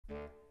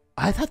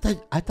I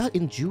thought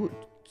in Jude.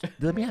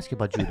 Let me ask you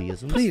about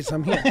Judaism. Please,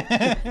 I'm here.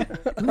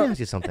 Let me ask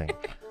you something.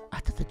 I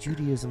thought the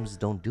Judaisms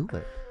don't do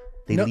it.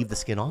 They leave the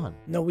skin on.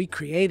 No, we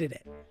created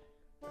it.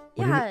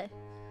 Yeah.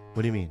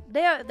 What do you mean?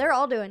 They're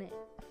all doing it.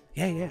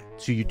 Yeah.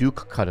 So you do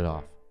cut it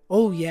off?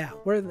 Oh yeah,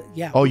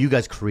 Oh, you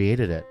guys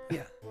created it.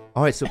 Yeah.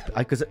 All right, so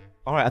I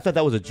thought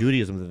that was a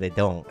Judaism that they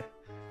don't.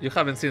 You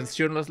haven't seen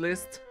Schindler's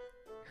List?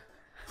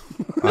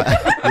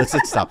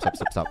 Let's stop.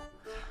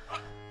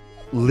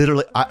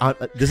 Literally,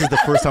 this is the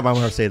first time I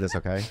want to say this.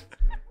 Okay,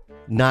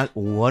 not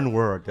one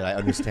word did I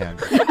understand.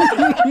 You know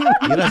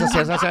what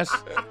I'm saying?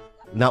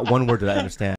 Not one word did I understand.